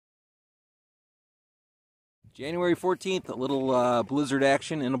January 14th, a little blizzard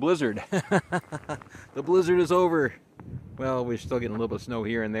action in a blizzard. The blizzard is over. Well, we're still getting a little bit of snow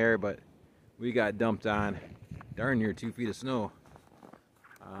here and there, but we got dumped on darn near 2 feet of snow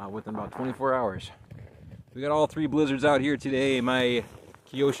within about 24 hours. We got all 3 blizzards out here today. My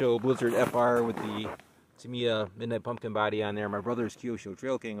Kyosho Blizzard FR with the Tamiya Midnight Pumpkin body on there. My brother's Kyosho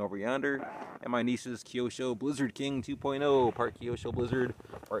Trail King over yonder. And my niece's Kyosho Blizzard King 2.0. Part Kyosho Blizzard,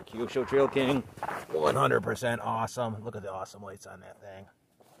 part Kyosho Trail King. 100% awesome. Look at the awesome lights on that thing.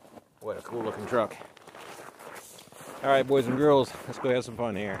 What a cool looking truck. Alright, boys and girls, let's go have some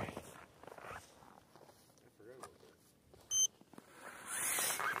fun here.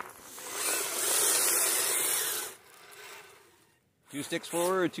 Two sticks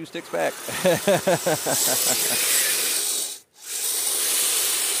forward, 2 sticks back.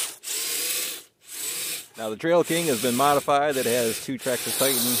 Now the Trail King has been modified. It has 2 Traxxas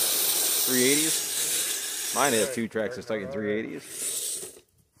Titan 380s. Mine has 2 Traxxas Titan 380s.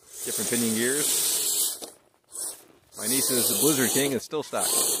 Different pinion gears. My niece's Blizzard King is still stock.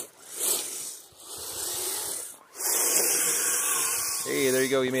 Hey, there you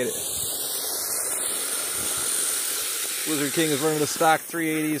go, you made it. Blizzard King is running the stock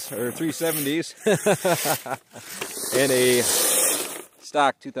 380s or 370s and a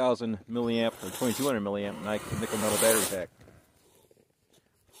stock 2000 milliamp or 2200 milliamp nickel metal battery pack.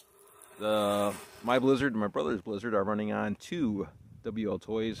 My Blizzard and my brother's Blizzard are running on 2 WL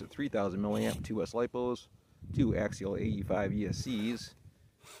Toys 3000 milliamp 2S lipos, 2 axial AE5 ESCs,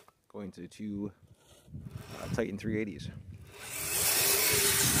 going to 2 Titan 380s.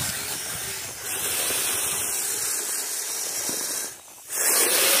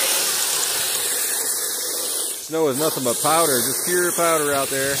 Snow is nothing but powder, just pure powder out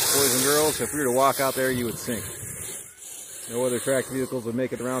there, boys and girls. If we were to walk out there, you would sink. No other tracked vehicles would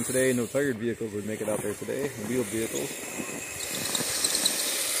make it around today. No tired vehicles would make it out there today. Wheeled vehicles.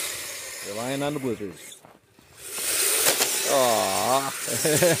 Relying on the blizzards. Aww.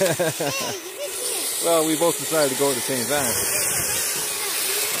 Well, we both decided to go at the same time.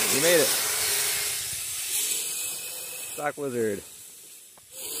 We made it. Stock Blizzard.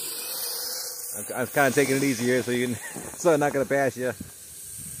 I'm kind of taking it easy here, so so I'm not gonna pass you.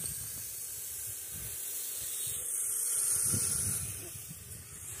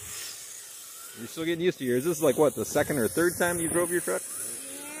 You're still getting used to yours. This is like what, the 2nd or 3rd time you drove your truck?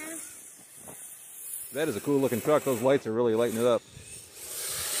 Yeah. That is a cool looking truck. Those lights are really lighting it up.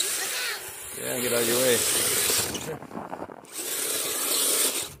 Yeah, get out of your way.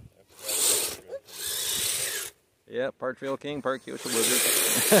 Yeah, part Trail King, part Kyosho Blizzard.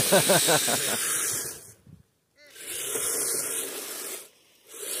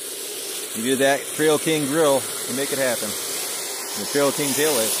 You do that Trail King grill, you make it happen. And the Trail King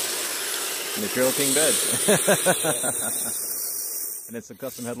taillight. And the Trail King bed. And it's the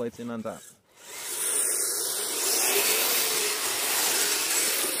custom headlights in on top.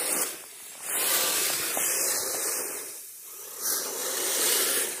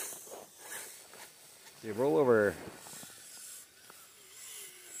 You roll over.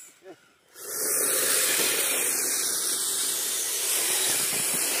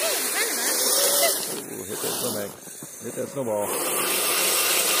 Ooh, hit that snowbank. Hit that snowball.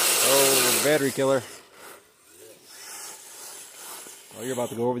 Oh, battery killer. Oh, you're about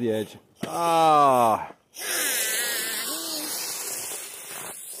to go over the edge. Ah!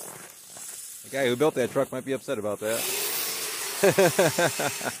 The guy who built that truck might be upset about that.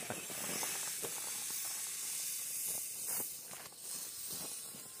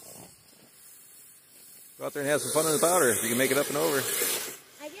 Go out there and have some fun in the powder if you can make it up and over. I did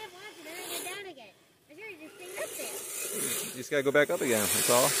once and then I went down again. I sure just stayed up there. You just gotta go back up again, that's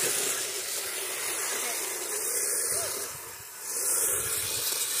all.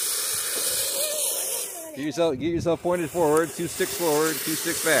 Get yourself pointed forward, 2 sticks forward, 2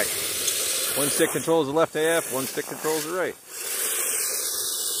 sticks back. 1 stick controls the left half, 1 stick controls the right.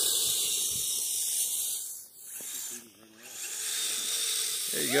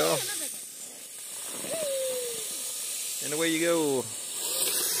 There you go. And away you go.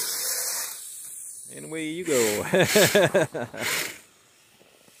 And away you go.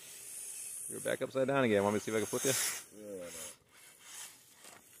 You're back upside down again. Want me to see if I can flip you?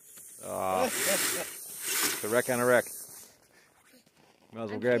 Oh, it's a wreck on a wreck. Might as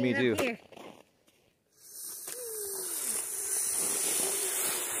well grab me too.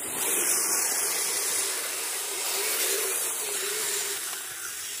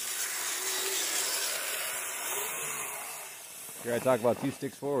 Here I talk about 2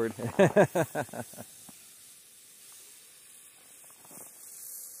 sticks forward.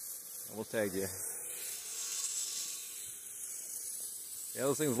 Almost tagged you. Yeah,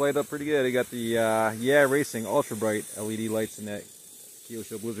 those things light up pretty good. You got the Yeah Racing Ultra Bright LED lights in that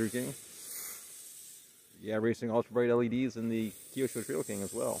Kyosho Blizzard King. Yeah Racing Ultra Bright LEDs in the Kyosho Trail King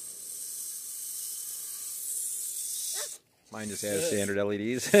as well. Mine just has standard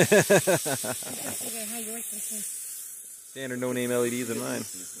LEDs. Standard no-name LEDs in mine.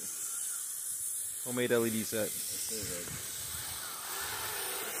 Homemade LED set.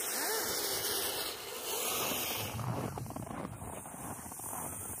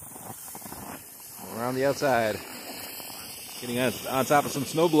 Around the outside. Getting on top of some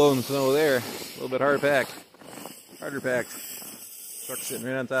snow snow there. A little bit harder packed. Truck sitting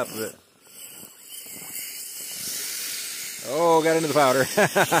right on top of it. Oh, got into the powder.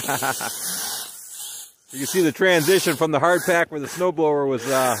 You can see the transition from the hard pack where the snowblower was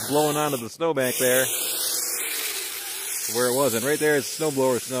blowing onto the snowbank there to where it wasn't. Right there is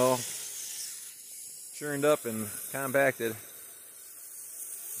snowblower snow. Churned up and compacted.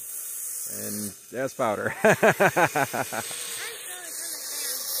 And that's powder.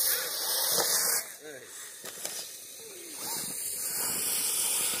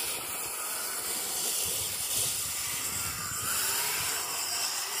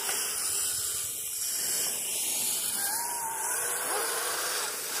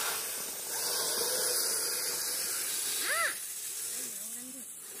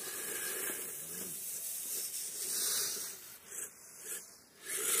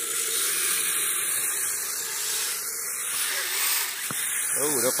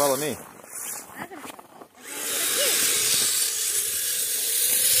 Oh, don't follow me.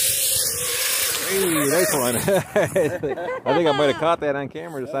 Hey, nice one. I think I might have caught that on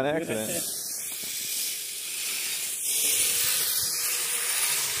camera just on accident.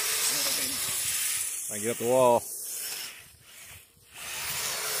 I get up the wall.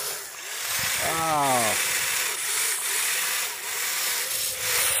 Oh.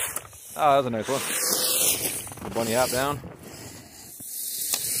 Oh, that was a nice one. The bunny hop down.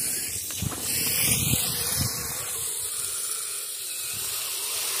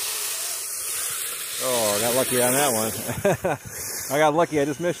 Oh, I got lucky on that one. I got lucky, I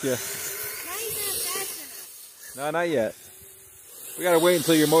just missed you. Now he's not fast enough. No, not yet. We gotta wait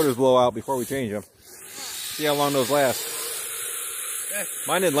until your motors blow out before we change them. See how long those last.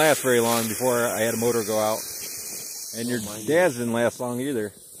 Mine didn't last very long before I had a motor go out. And your dad's didn't last long either.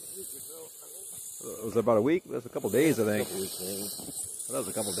 It was about a week? It was a couple days, I think. That was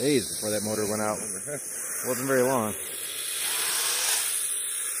a couple days before that motor went out. It wasn't very long.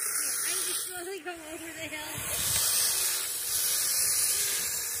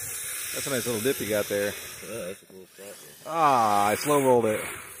 That's a nice little dip you got there. Yeah, that's a cool spot. Ah, I slow rolled it.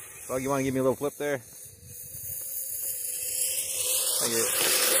 Dog, you want to give me a little flip there? Thank you.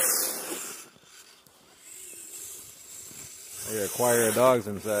 I got a choir of dogs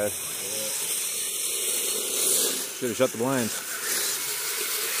inside. Should have shut the blinds.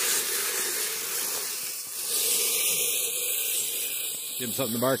 Give him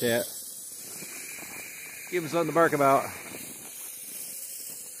something to bark at. Give him something to bark about.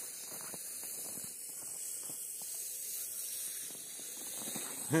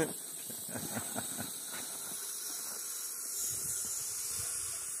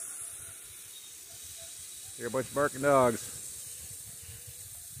 You're a bunch of barking dogs.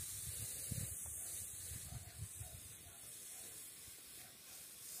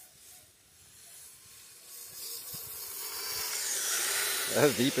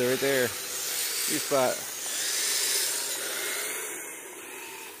 That's deep right there. Deep spot.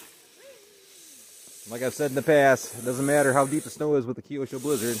 Like I've said in the past, it doesn't matter how deep the snow is with the Kyosho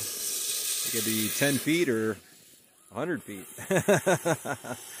Blizzard. It could be 10 feet or 100 feet.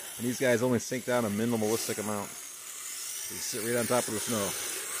 And these guys only sink down a minimalistic amount. They sit right on top of the snow.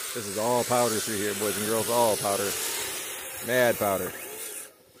 This is all powder through here, boys and girls. All powder. Mad powder.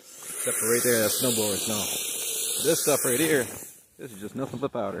 Except for right there, that's snowblower snow. This stuff right here, this is just nothing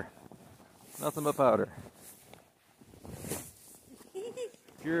but powder. Nothing but powder.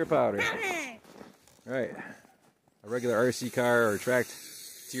 Pure powder. Right. A regular RC car or tracked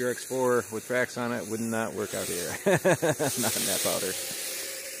TRX4 with tracks on it would not work out here. Not in that powder.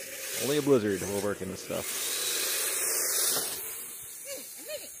 Only a Blizzard will work in this stuff.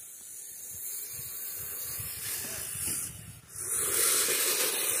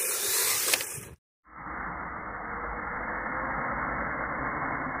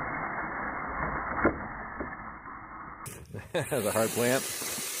 That's a hard plant.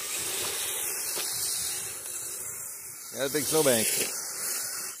 Got a big snowbank.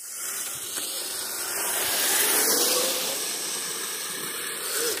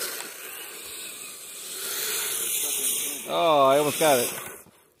 Oh, I almost got it.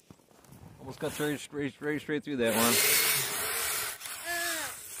 Almost got straight through that one.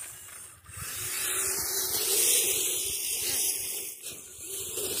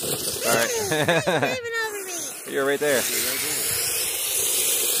 All right. Over me. You're right there.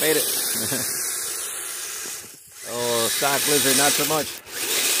 Made it. Oh, stock Blizzard, not so much.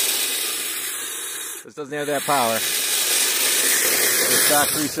 This doesn't have that power. The stock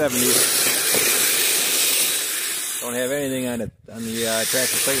 370. Don't have anything on it on the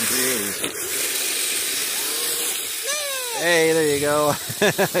Traxxas Titan 380s. Hey, there you go.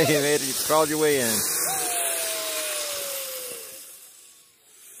 You made it. You crawled your way in. I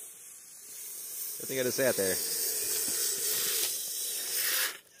think I just sat there.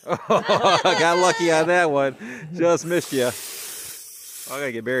 Oh, got lucky on that one. Just missed you. Oh, I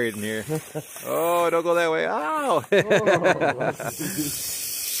gotta get buried in here. Oh, don't go that way. Oh!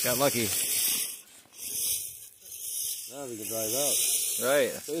 Got lucky. Now we can drive out.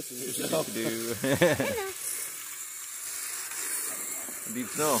 Right. This is Deep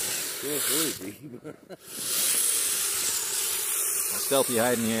snow. Yeah, it's really deep. Stealthy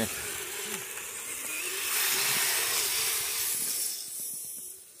hiding here.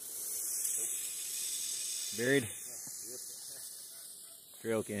 Buried?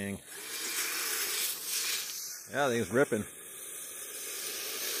 Trail King. Yeah, I think it's ripping.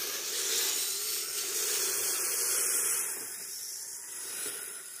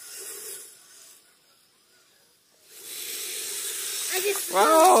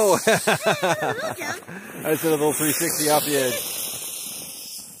 Whoa! I just did a little 360 off the edge.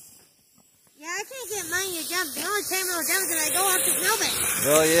 Yeah, I can't get mine to jump. The only time I'll jump is when I go off the snowbank.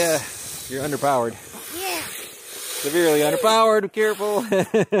 Well, yeah, you're underpowered. Yeah. Severely underpowered. Be careful.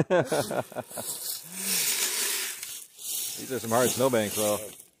 These are some hard snowbanks, though.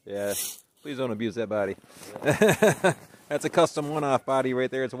 Yeah, please don't abuse that body. That's a custom one-off body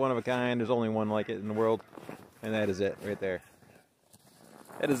right there. It's a one of a kind. There's only one like it in the world, and that is it right there.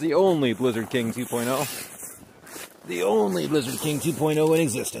 That is the only Blizzard King 2.0. The only Blizzard King 2.0 in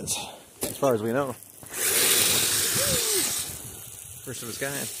existence, as far as we know. First of its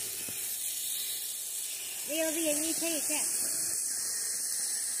kind. It'll be a new taste.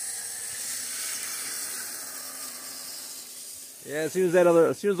 Yeah, as soon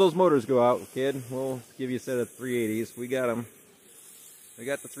as those motors go out, kid, we'll give you a set of 380s. We got them. We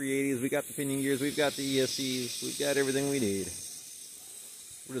got the 380s. We got the pinion gears. We've got the ESCs. We've got everything we need.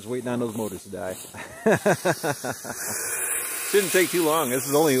 We're just waiting on those motors to die. Shouldn't take too long. This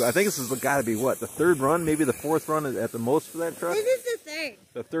is only, I think this has got to be what, the third run, maybe the fourth run at the most for that truck? This is the third.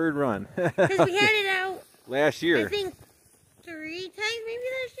 The third run. Because we had it out last year. I think 3 times maybe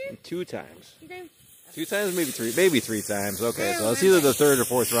last year? 2 times. 2 times? 2 times, maybe 3. Maybe 3 times. Okay, Yeah, so it's either the third or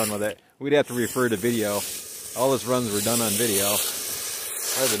fourth run with it. We'd have to refer to video. All his runs were done on video.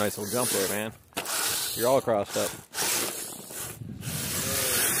 That was a nice little jump there, man. You're all crossed up.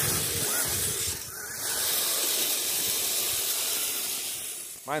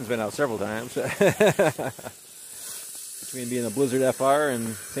 Mine's been out several times. Between being a Blizzard FR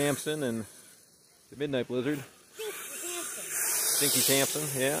and Samson and the Midnight Blizzard. Stinky Samson,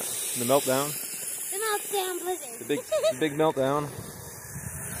 yeah. The Meltdown. The Meltdown Blizzard. The big Meltdown.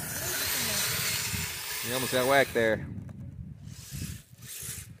 You almost got whacked there.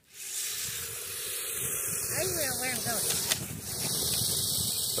 I don't know where I'm going.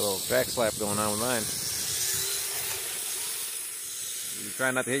 A little track slap going on with mine. You're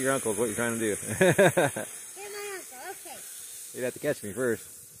trying not to hit your uncle is what you're trying to do. Hit my uncle, okay. You'd have to catch me first.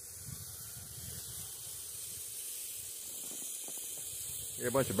 You're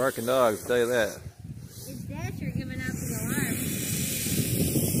a bunch of barking dogs, I'll tell you that. It's Dasher giving out the alarm. I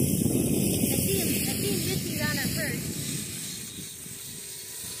see Missy's on her first.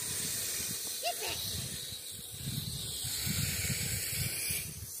 Get back!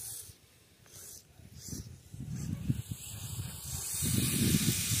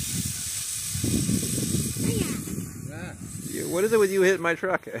 What is it with you hitting my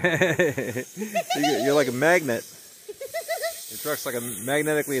truck? You're like a magnet. Your truck's like a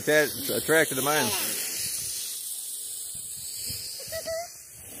magnetically attracted to mine.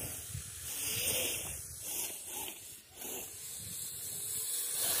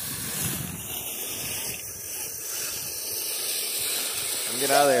 Get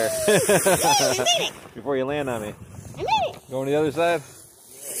out of there. I made it! Before you land on me. I made it! Going to the other side?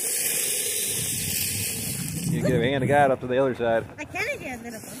 You give a hand to God up to the other side. I kind of did a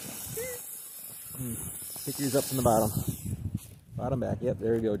little bit. Pick yours up from the bottom. Bottom back. Yep,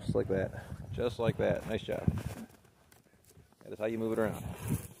 there you go. Just like that. Just like that. Nice job. That is how you move it around.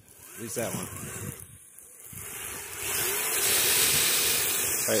 At least that one.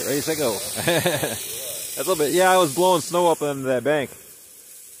 Right, ready, set, go. That's a little bit. Yeah, I was blowing snow up into that bank.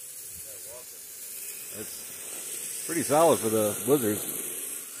 It's pretty solid for the blizzards.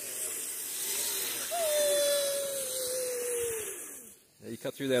 Yeah, you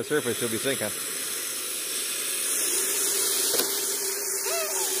cut through that surface, you'll be sinking.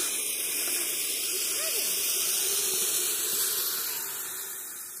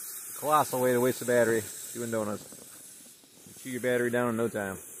 Colossal way to waste a battery doing donuts. Chew your battery down in no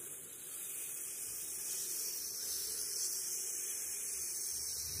time.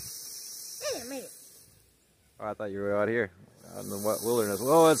 Hey, I made it. Oh, I thought you were out here, out in the wet wilderness.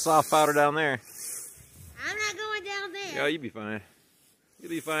 Oh, it's soft powder down there. I'm not going down there. Yeah, you'll be fine. You'll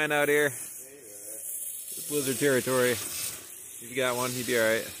be fine out here. It's blizzard territory. If you got one, you'll be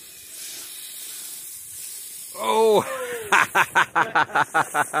alright. Oh!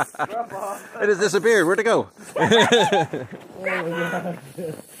 It has disappeared. Where'd it go? I almost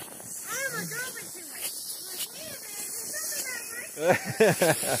drove into it. Like, wait a minute, there's something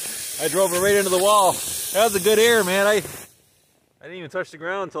not right. I drove it right into the wall. That was a good air, man. I didn't even touch the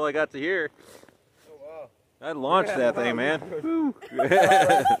ground until I got to here. Oh, wow. I launched that thing, man. Oh,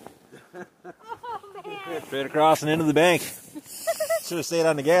 man. Straight across and into the bank. Should have stayed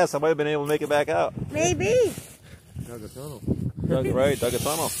on the gas. I might have been able to make it back out. Maybe. Dug a tunnel. Dug a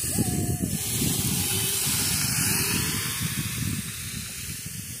tunnel.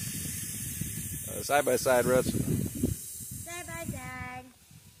 Side by side, Russ. Side by side.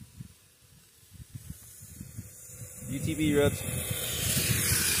 UTV, Russ.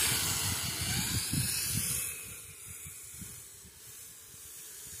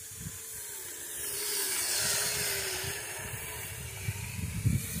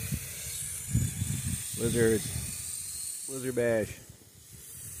 Blizzards. Blizzard Bash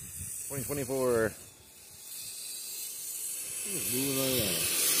 2024. Moving right along.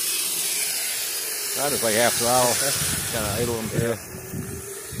 I'm just like half throttle. Kind of idle them too. I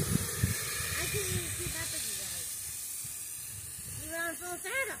couldn't even keep up with you guys. You were on full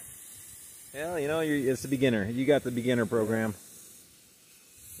throttle. Yeah, you know, it's the beginner. You got the beginner program.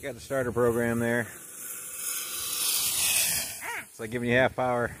 You got the starter program there. It's like giving you half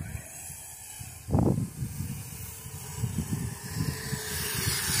power.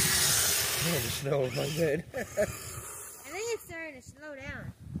 The snow is my bed. I think it's starting to slow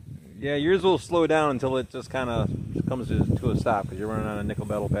down. Yeah, yours will slow down until it just kind of comes to a stop because you're running on a nickel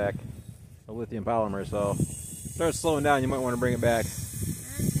metal pack, a lithium polymer. So, it starts slowing down. You might want to bring it back.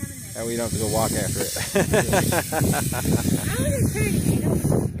 I'm coming there. That way you don't have to go walk after it. I wasn't turning it.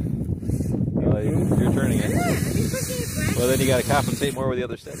 Well, you're turning I'm it. not. I'm just pushing it back. Well, then you got to compensate more with the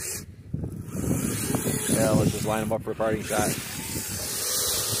other stick. Yeah, let's just line them up for a parting shot.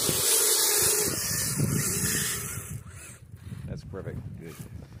 That's perfect. Good.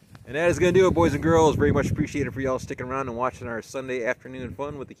 And that is going to do it, boys and girls. Very much appreciated for y'all sticking around and watching our Sunday afternoon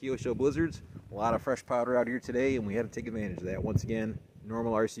fun with the Kyosho Blizzards. A lot of fresh powder out here today, and we had to take advantage of that. Once again,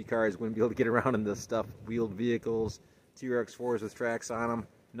 normal RC cars wouldn't be able to get around in this stuff. Wheeled vehicles, TRX4s with tracks on them,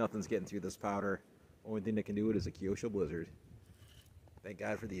 nothing's getting through this powder. Only thing that can do it is a Kyosho Blizzard. Thank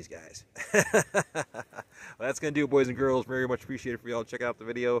God for these guys. Well, that's going to do it, boys and girls. Very much appreciated for y'all. Check out the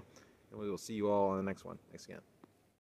video, and we will see you all on the next one. Thanks again.